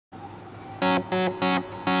Assalamualaikum,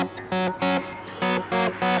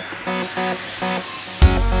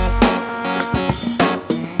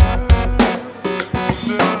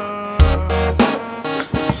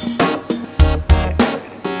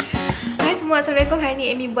 hari ni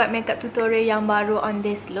Amy buat makeup tutorial yang baru on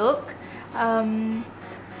this look.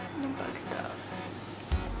 Nampak ke tak?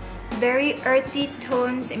 Very earthy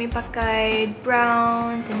tones. Amy pakai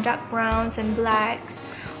browns and dark browns and blacks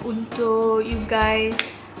untuk you guys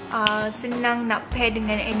senang nak pair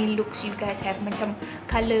dengan any looks you guys have. Macam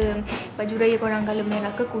colour baju raya korang, colour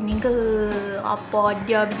merah ke kuning ke apa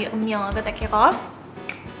dia biar ke tak kira,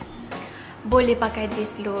 boleh pakai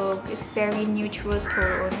this look. It's very neutral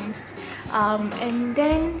tones. And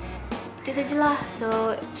then itu sajalah.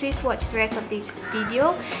 So please watch the rest of this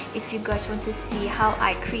video if you guys want to see how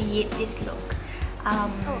I create this look.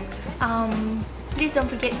 Please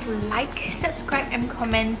don't forget to like, subscribe and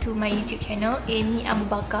comment to my YouTube channel Amy Abu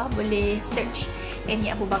Bakar. Boleh search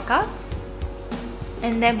Amy Abu Bakar.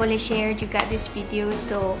 And then boleh share juga this video,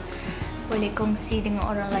 so boleh kongsi dengan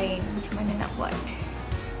orang lain macam mana nak buat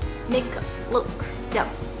makeup look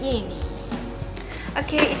jap ini.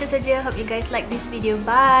 Okay, itu saja. Hope you guys like this video.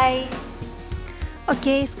 Bye.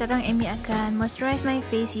 Okay, sekarang Amy akan moisturize my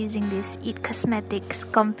face using this It Cosmetics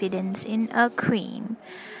Confidence in a Cream.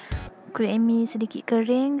 Kulit Amy sedikit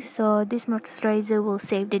kering, so this moisturizer will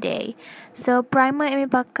save the day. So primer Amy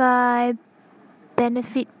pakai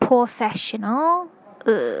Benefit Professional.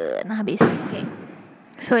 Nak habis. Okay.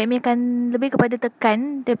 So Amy akan lebih kepada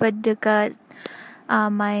tekan daripada kat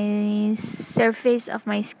my surface of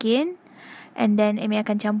my skin. And then Amy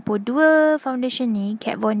akan campur dua foundation ni,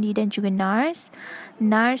 Kat Von D dan juga NARS.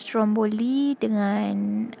 NARS Stromboli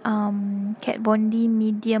dengan Kat Von D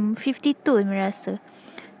medium 52 Amy rasa.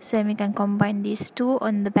 So Amy akan combine these two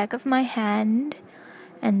on the back of my hand.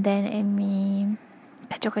 And then Amy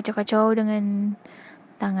kacau-kacau dengan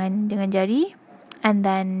tangan, dengan jari. And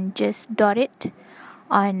then just dot it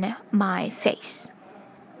on my face.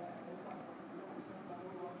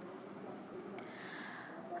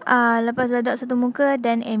 Lepas dah dot satu muka,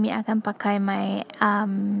 then Amy akan pakai my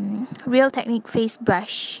Real Technique face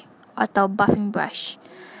brush atau buffing brush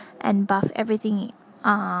and buff everything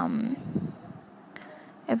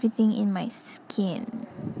in my skin.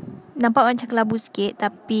 Nampak macam kelabu sikit,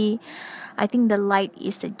 tapi I think the light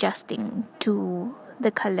is adjusting to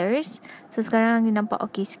the colours. So sekarang ni nampak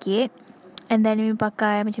okay sikit. And then Amy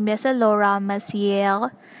pakai macam biasa Laura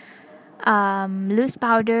Mercier loose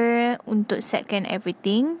powder untuk setkan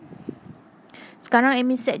everything. Sekarang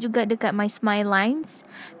Amy set juga dekat my smile lines,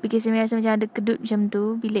 because Amy rasa macam ada kedut macam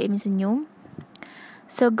tu bila Amy senyum.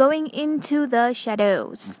 So going into the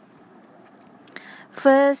shadows.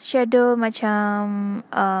 First shadow macam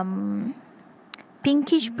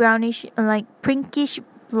pinkish brownish, like pinkish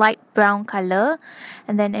light brown colour.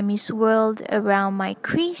 And then Amy swirled around my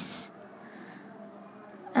crease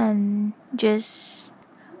and just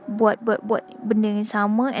buat benda yang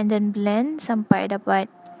sama, and then blend sampai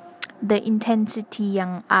dapat the intensity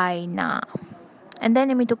yang I nak. And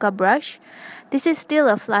then Amy tukar brush. This is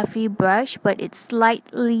still a fluffy brush, but it's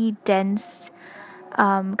slightly dense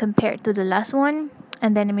compared to the last one.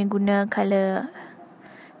 And then Amy guna colour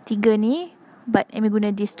 3 ni, but Amy guna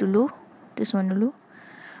this one dulu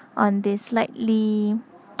on this slightly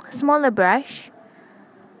smaller brush.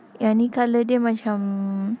 Yang ni colour dia macam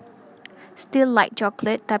still light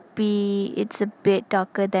chocolate, tapi it's a bit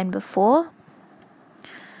darker than before.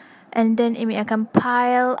 And then Amy akan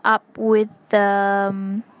pile up with the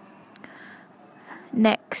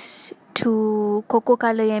next to cocoa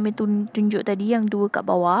colour yang Amy tunjuk tadi, yang dua kat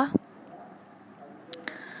bawah.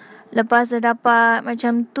 Lepas dah dapat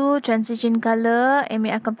macam tu transition colour, Amy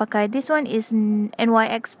akan pakai this one is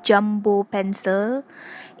NYX Jumbo Pencil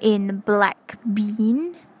in Black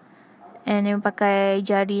Bean. And Amy pakai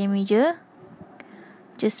jari Amy je.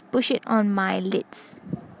 Just push it on my lids.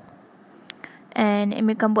 And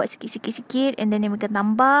Amy akan buat sikit-sikit, and then Amy akan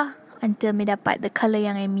tambah until Amy dapat the colour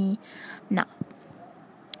yang Amy nak.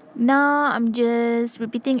 Now I'm just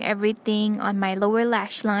repeating everything on my lower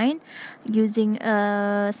lash line using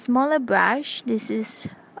a smaller brush. This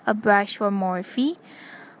is a brush for MORPHE.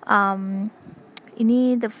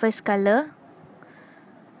 Ini the first colour.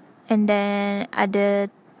 And then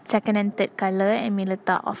ada second and third colour Amy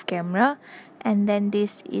letak off camera. And then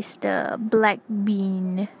this is the Black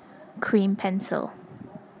Bean Cream Pencil.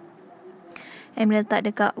 Amy letak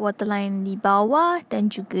dekat waterline di bawah dan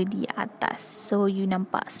juga di atas, so you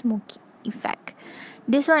nampak smoky effect.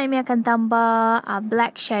 This one Amy akan tambah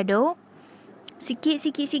black shadow sikit,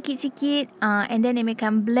 and then Amy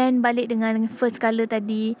akan blend balik dengan first color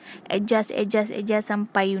tadi, adjust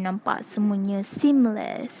sampai you nampak semuanya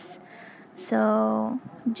seamless. So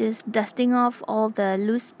just dusting off all the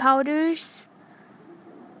loose powders,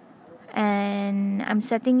 and I'm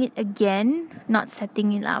setting it again, not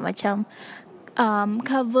setting it lah, macam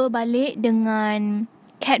cover balik dengan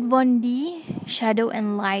Kat Von D Shadow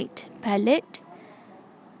and Light palette.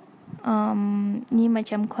 Ni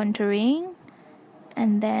macam contouring,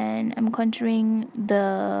 and then I'm contouring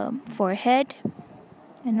the forehead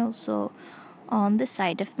and also on the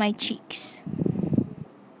side of my cheeks.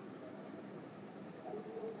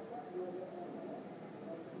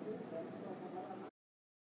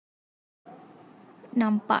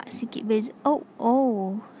 Nampak sikit beza.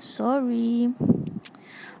 Oh, sorry.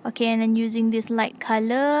 Okay, and then using this light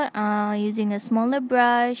color, using a smaller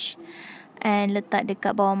brush, and letak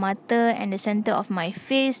dekat bawah mata and the center of my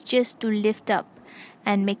face just to lift up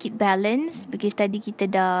and make it balance, because tadi kita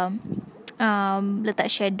dah letak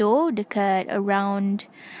shadow dekat around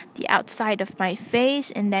the outside of my face,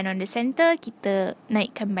 and then on the center kita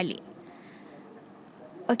naikkan balik.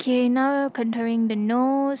 Okay, now contouring the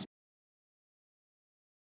nose.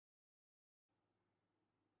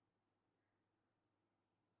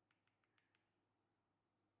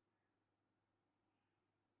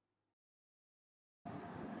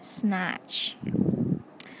 Snatch.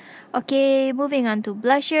 Okay, moving on to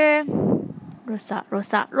blusher. Rosa.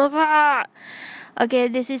 Okay,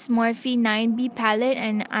 this is Morphe 9B palette,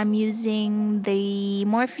 and I'm using the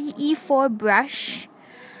Morphe E4 brush.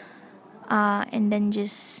 And then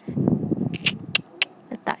just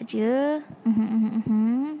letak je.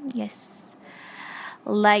 Yes,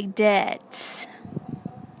 like that.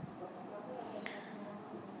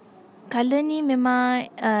 Color ni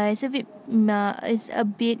memang it's a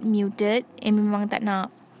bit muted, and memang tak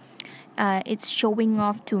nak it's showing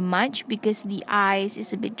off too much because the eyes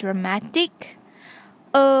is a bit dramatic.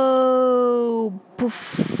 Oh,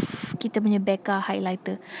 poof, kita punya Becca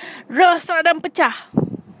highlighter rosak dan pecah.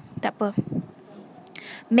 Tak apa.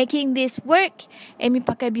 Making this work, Amy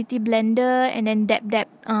pakai beauty blender and then dab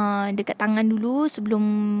dekat tangan dulu sebelum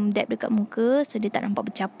dab dekat muka, so dia tak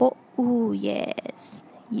nampak bercapuk. Oh yes,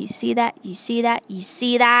 you see that.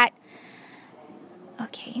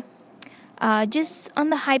 Okay, just on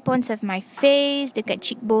the high points of my face, dekat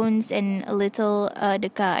cheekbones, and a little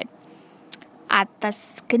dekat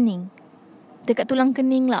atas kening, dekat tulang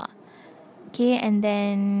kening lah. Okay, and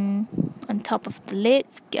then on top of the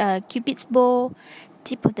lids, cupid's bow,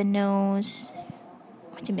 tip of the nose,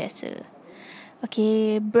 macam biasa.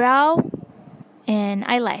 Okay, brow and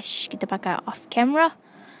eyelash kita pakai off camera.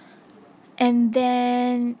 And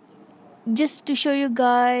then just to show you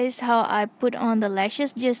guys how I put on the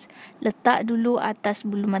lashes, just letak dulu atas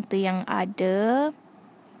bulu mata yang ada,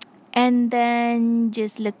 and then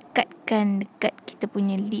just lekatkan dekat kita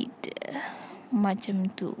punya lid macam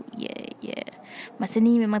tu. Yeah. Masa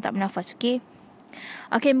ni memang tak bernafas. Okay,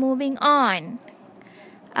 moving on.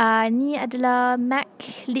 Ni adalah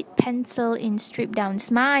MAC lid pencil in Stripdown. It's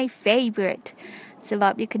my favourite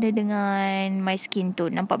sebab dia kena dengan my skin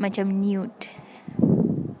tone, nampak macam nude.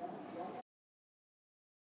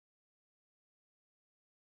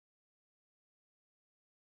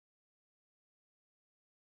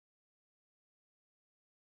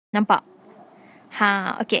 Nampak?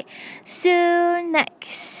 Okay. So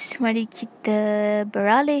next, mari kita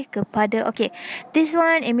beralih kepada, okay, this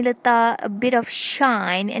one Amy letak a bit of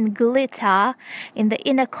shine and glitter in the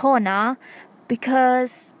inner corner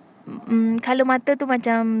because colour mata tu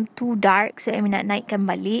macam too dark, so Amy nak naikkan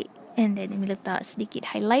balik, and then Amy letak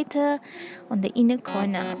sedikit highlighter on the inner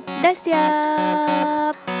corner. Dah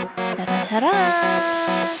siap. Tara.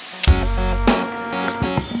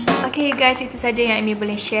 Okay guys, itu saja yang Amy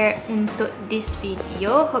boleh share untuk this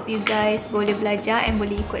video. Hope you guys boleh belajar and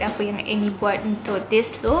boleh ikut apa yang Amy buat untuk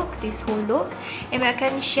this whole look. Amy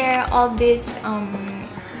akan share all this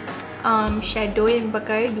shadow yang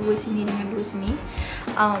pakai, dua sini dengan dua sini,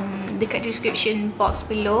 dekat description box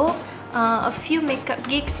below. A few makeup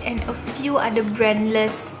gigs and a few other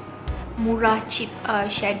brandless murah cheap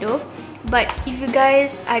shadow. But if you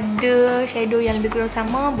guys ada shadow yang lebih kurang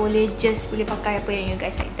sama, boleh pakai apa yang you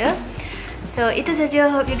guys ada. So itu saja.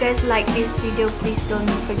 Hope you guys like this video. Please don't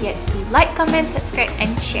forget to like, comment, subscribe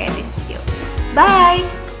and share this video. Bye.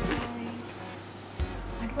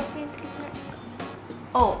 Ada apa yang terlihat?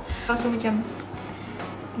 Oh, rasa macam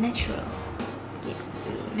natural. Yes,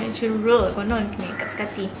 natural. Konon kena ikat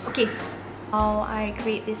sekati. Okay. How I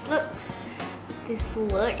create this looks.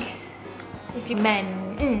 If you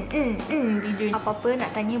video apa-apa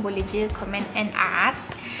nak tanya, boleh je comment and ask.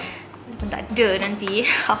 pun tak ada nanti.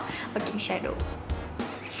 Okay, shadow.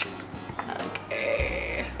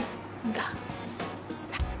 Okay. Zah.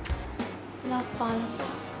 Lapar.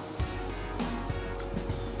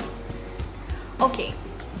 Okay.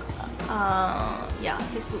 Yeah,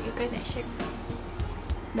 Facebook you guys and share.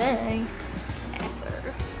 Bye.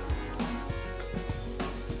 Ever.